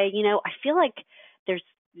to say, I feel like there's,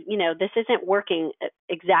 this isn't working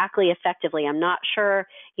exactly effectively. I'm not sure,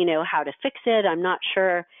 how to fix it. I'm not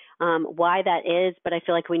sure why that is, but I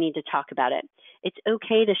feel like we need to talk about it. It's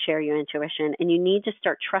okay to share your intuition, and you need to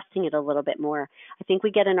start trusting it a little bit more. I think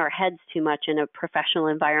we get in our heads too much in a professional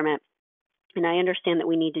environment, and I understand that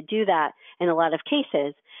we need to do that in a lot of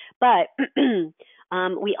cases, but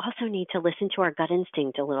we also need to listen to our gut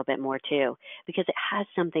instinct a little bit more too, because it has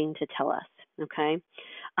something to tell us, okay?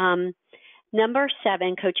 Number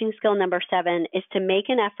 7, coaching skill number 7, is to make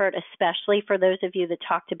an effort, especially for those of you that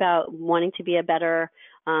talked about wanting to be a better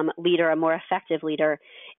leader, a more effective leader,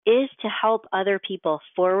 is to help other people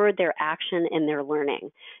forward their action and their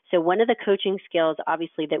learning. So one of the coaching skills,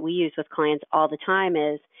 obviously, that we use with clients all the time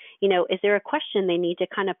is, is there a question they need to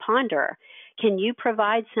kind of ponder? Can you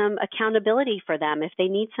provide some accountability for them if they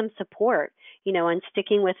need some support, on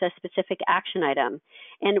sticking with a specific action item?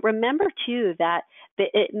 And remember, too, that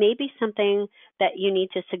it may be something that you need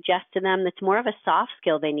to suggest to them that's more of a soft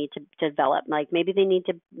skill they need to develop. Like maybe they need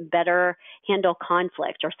to better handle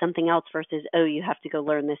conflict or something else versus, you have to go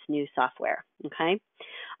learn this new software, okay?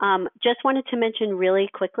 Just wanted to mention really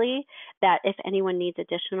quickly that if anyone needs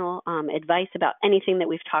additional advice about anything that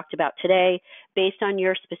we've talked about today, based on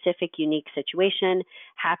your specific unique situation,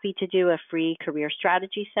 happy to do a free career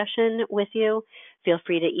strategy session with you. Feel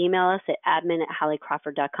free to email us at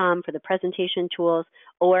admin@HallieCrawford.com for the presentation tools,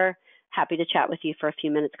 or happy to chat with you for a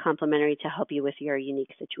few minutes complimentary to help you with your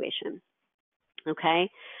unique situation. Okay.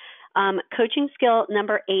 Coaching skill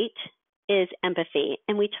number 8 is empathy.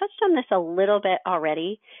 And we touched on this a little bit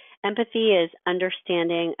already. Empathy is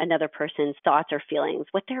understanding another person's thoughts or feelings,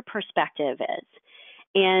 what their perspective is.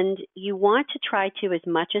 And you want to try to, as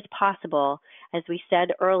much as possible, as we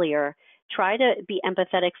said earlier, try to be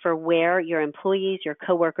empathetic for where your employees, your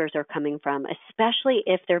coworkers are coming from, especially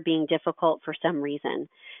if they're being difficult for some reason,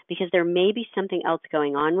 because there may be something else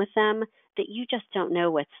going on with them that you just don't know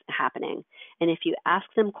what's happening. And if you ask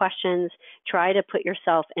them questions, try to put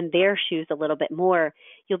yourself in their shoes a little bit more,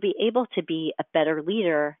 you'll be able to be a better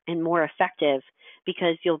leader and more effective,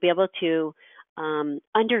 because you'll be able to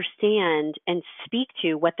understand and speak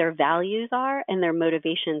to what their values are and their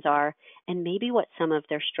motivations are, and maybe what some of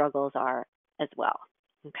their struggles are as well,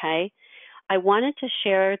 okay? I wanted to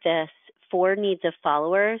share this 4 needs of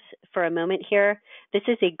followers for a moment here. This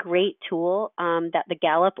is a great tool that the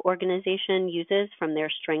Gallup organization uses from their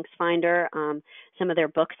Strengths Finder, some of their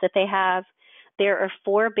books that they have. There are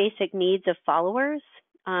 4 basic needs of followers,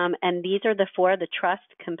 and these are the 4: the trust,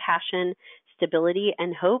 compassion, stability,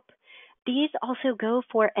 and hope. These also go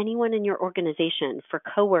for anyone in your organization, for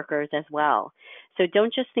coworkers as well. So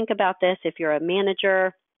don't just think about this if you're a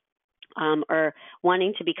manager or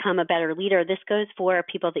wanting to become a better leader. This goes for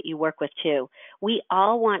people that you work with too. We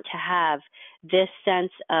all want to have this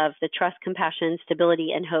sense of the trust, compassion,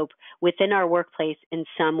 stability, and hope within our workplace in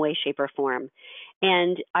some way, shape, or form.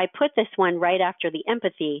 And I put this one right after the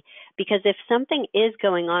empathy, because if something is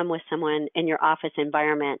going on with someone in your office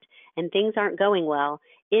environment and things aren't going well,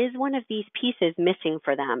 is one of these pieces missing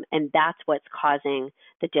for them? And that's what's causing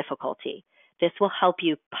the difficulty. This will help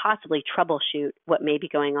you possibly troubleshoot what may be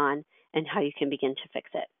going on and how you can begin to fix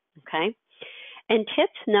it, okay? And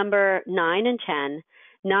tips number 9 and 10.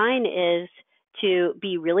 9 is to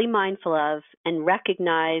be really mindful of and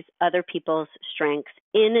recognize other people's strengths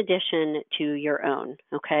in addition to your own,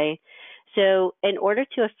 okay? So in order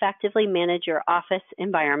to effectively manage your office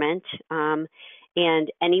environment,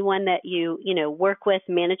 and anyone that you work with,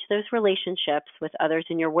 manage those relationships with others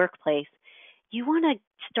in your workplace, you want to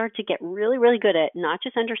start to get really, really good at not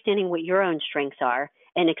just understanding what your own strengths are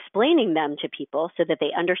and explaining them to people so that they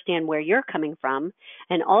understand where you're coming from,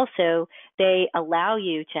 and also they allow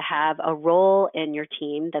you to have a role in your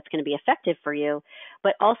team that's going to be effective for you,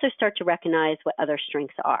 but also start to recognize what other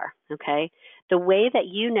strengths are, okay? The way that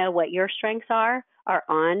you know what your strengths are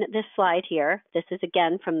on this slide here. This is,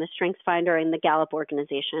 again, from the Strengths Finder in the Gallup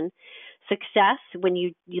organization. Success, when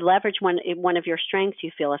you leverage one of your strengths,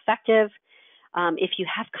 you feel effective. If you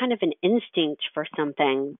have kind of an instinct for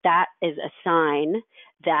something, that is a sign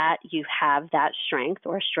that you have that strength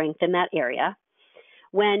or strength in that area.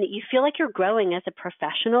 When you feel like you're growing as a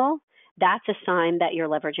professional, that's a sign that you're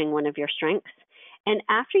leveraging one of your strengths. And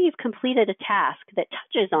after you've completed a task that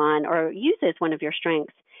touches on or uses one of your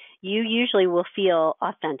strengths, you usually will feel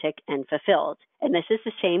authentic and fulfilled. And this is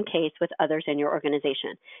the same case with others in your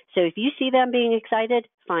organization. So if you see them being excited,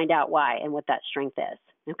 find out why and what that strength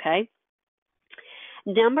is, okay?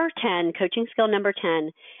 Number 10, coaching skill number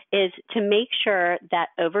 10, is to make sure that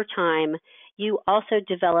over time you also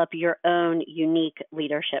develop your own unique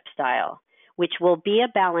leadership style, which will be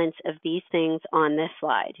a balance of these things on this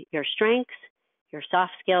slide: your strengths, your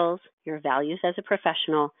soft skills, your values as a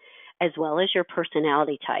professional, as well as your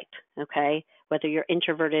personality type, okay? Whether you're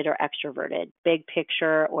introverted or extroverted, big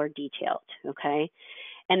picture or detailed, okay?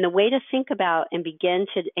 And the way to think about and begin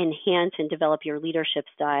to enhance and develop your leadership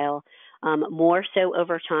style more so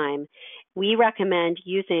over time, we recommend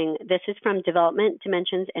using, this is from Development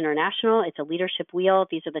Dimensions International. It's a leadership wheel.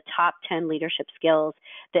 These are the top 10 leadership skills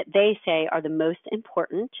that they say are the most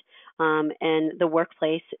important in the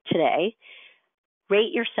workplace today.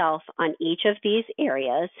 Rate yourself on each of these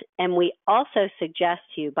areas, and we also suggest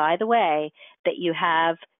to you, by the way, that you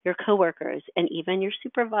have your coworkers and even your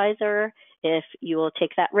supervisor, if you will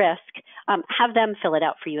take that risk, have them fill it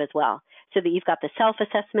out for you as well, so that you've got the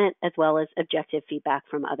self-assessment as well as objective feedback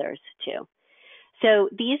from others too. So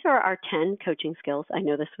these are our 10 coaching skills. I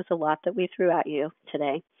know this was a lot that we threw at you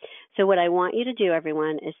today. So what I want you to do,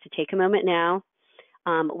 everyone, is to take a moment now.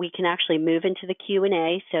 We can actually move into the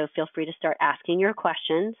Q&A, so feel free to start asking your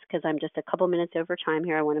questions, because I'm just a couple minutes over time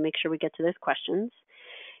here. I want to make sure we get to those questions.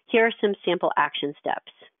 Here are some sample action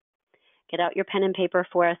steps. Get out your pen and paper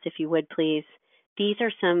for us, if you would, please. These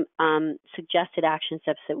are some suggested action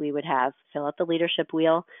steps that we would have. Fill out the leadership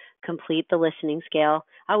wheel, complete the listening scale.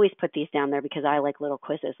 I always put these down there because I like little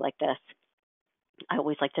quizzes like this. I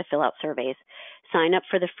always like to fill out surveys. Sign up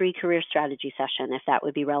for the free career strategy session if that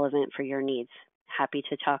would be relevant for your needs. Happy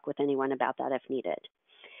to talk with anyone about that if needed.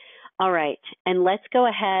 All right, and let's go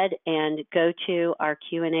ahead and go to our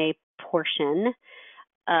Q&A portion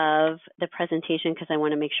of the presentation, because I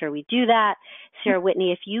want to make sure we do that. Sarah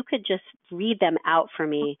Whitney, if you could just read them out for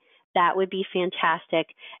me, that would be fantastic.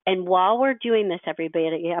 And while we're doing this,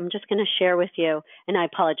 everybody, I'm just going to share with you, and I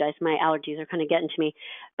apologize, my allergies are kind of getting to me,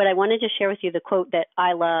 but I wanted to share with you the quote that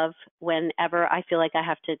I love whenever I feel like I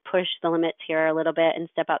have to push the limits here a little bit and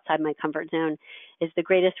step outside my comfort zone, is the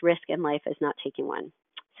greatest risk in life is not taking one.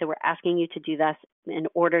 So we're asking you to do this in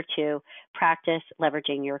order to practice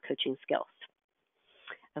leveraging your coaching skills.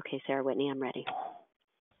 Okay, Sarah Whitney, I'm ready.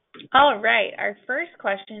 All right. Our first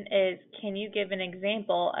question is, can you give an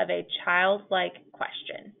example of a childlike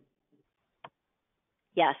question?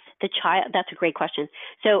 Yes, that's a great question.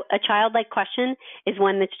 So a childlike question is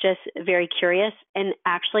one that's just very curious, and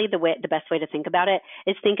actually the best way to think about it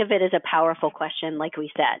is think of it as a powerful question, like we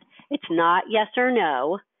said. It's not yes or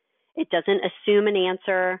no. It doesn't assume an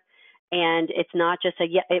answer, and it's not just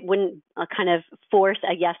it wouldn't kind of force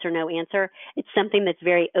a yes or no answer. It's something that's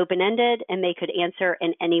very open-ended, and they could answer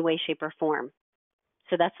in any way, shape, or form.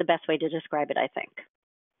 So that's the best way to describe it, I think.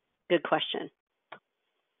 Good question.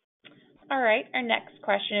 All right, our next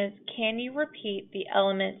question is, can you repeat the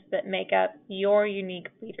elements that make up your unique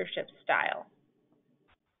leadership style?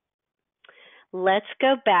 Let's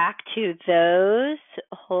go back to those.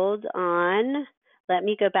 Hold on. Let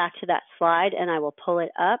me go back to that slide, and I will pull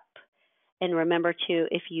it up. And remember, too,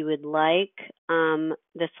 if you would like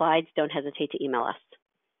the slides, don't hesitate to email us.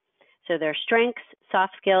 So there are strengths,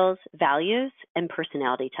 soft skills, values, and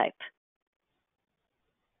personality type.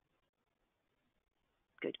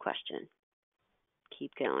 Good question.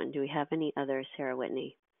 Keep going. Do we have any others, Sarah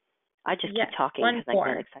Whitney? I just keep Yes, talking one because I get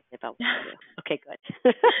more. excited about what to do. Okay,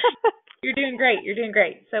 good. You're doing great. You're doing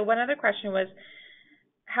great. So one other question was,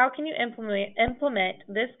 how can you implement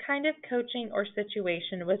this kind of coaching or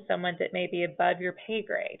situation with someone that may be above your pay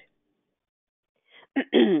grade?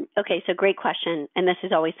 Okay, so great question, and this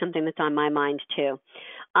is always something that's on my mind too.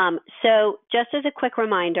 So just as a quick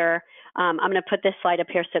reminder, I'm going to put this slide up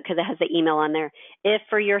here because it has the email on there. If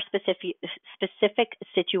for your specific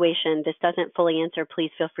situation this doesn't fully answer,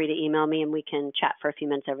 please feel free to email me and we can chat for a few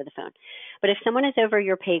minutes over the phone. But if someone is over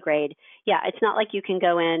your pay grade, yeah, it's not like you can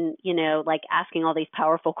go in, like asking all these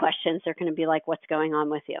powerful questions. They're going to be like, what's going on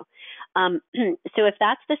with you? So if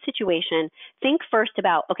that's the situation, think first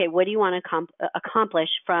about, okay, what do you want to accomplish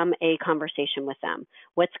from a conversation with them?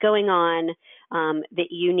 What's going on that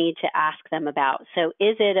you need to ask them about? So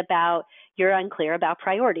is it about you're unclear about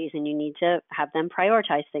priorities and you need to have them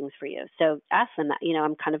prioritize things for you? So ask them that,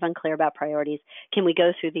 I'm kind of unclear about priorities. Can we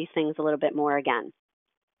go through these things a little bit more again?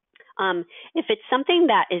 If it's something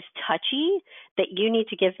that is touchy that you need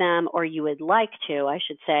to give them, or you would like to, I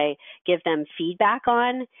should say, give them feedback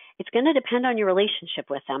on, it's going to depend on your relationship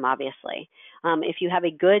with them, obviously. If you have a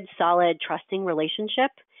good, solid, trusting relationship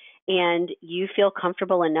and you feel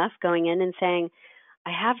comfortable enough going in and saying,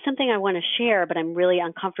 I have something I want to share, but I'm really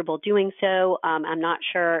uncomfortable doing so. I'm not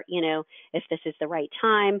sure, if this is the right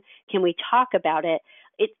time. Can we talk about it?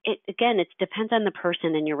 Again, it depends on the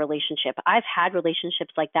person and your relationship. I've had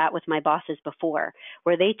relationships like that with my bosses before,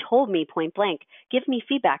 where they told me point blank, give me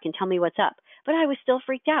feedback and tell me what's up. But I was still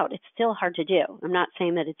freaked out. It's still hard to do. I'm not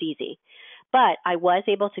saying that it's easy. But I was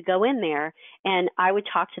able to go in there and I would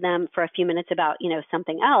talk to them for a few minutes about,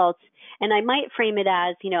 something else. And I might frame it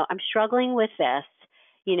as, I'm struggling with this.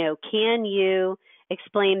 Can you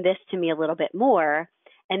explain this to me a little bit more?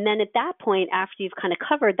 And then at that point, after you've kind of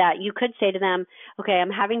covered that, you could say to them, okay, I'm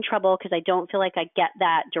having trouble because I don't feel like I get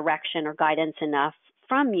that direction or guidance enough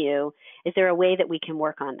from you. Is there a way that we can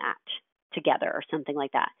work on that together or something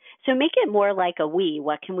like that? So make it more like a we.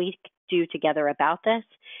 What can we do together about this?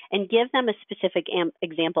 And give them a specific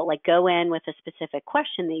example, like go in with a specific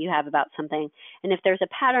question that you have about something. And if there's a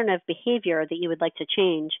pattern of behavior that you would like to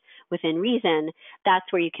change within reason, that's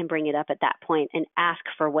where you can bring it up at that point and ask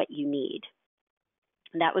for what you need.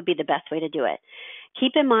 That would be the best way to do it.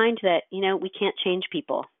 Keep in mind that, we can't change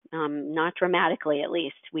people, not dramatically at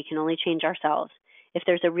least. We can only change ourselves. If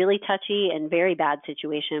there's a really touchy and very bad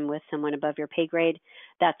situation with someone above your pay grade,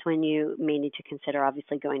 that's when you may need to consider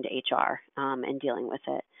obviously going to HR and dealing with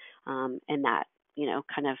it in that,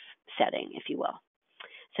 kind of setting, if you will.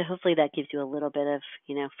 So hopefully that gives you a little bit of,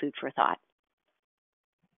 food for thought.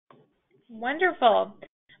 Wonderful.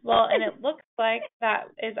 Well, and it looks like that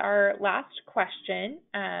is our last question.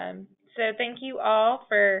 So thank you all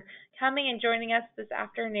for coming and joining us this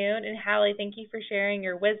afternoon. And Hallie, thank you for sharing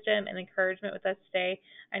your wisdom and encouragement with us today.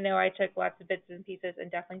 I know I took lots of bits and pieces and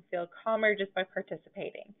definitely feel calmer just by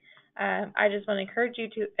participating. I just want to encourage you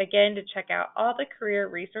to, again, to check out all the career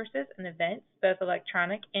resources and events, both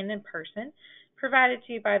electronic and in person, provided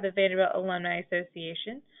to you by the Vanderbilt Alumni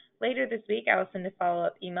Association. Later this week, I will send a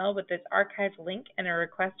follow-up email with this archived link and a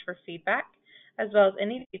request for feedback, as well as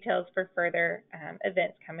any details for further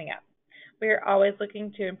events coming up. We are always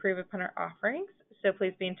looking to improve upon our offerings, so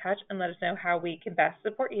please be in touch and let us know how we can best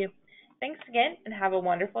support you. Thanks again, and have a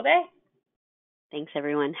wonderful day. Thanks,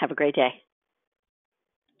 everyone. Have a great day.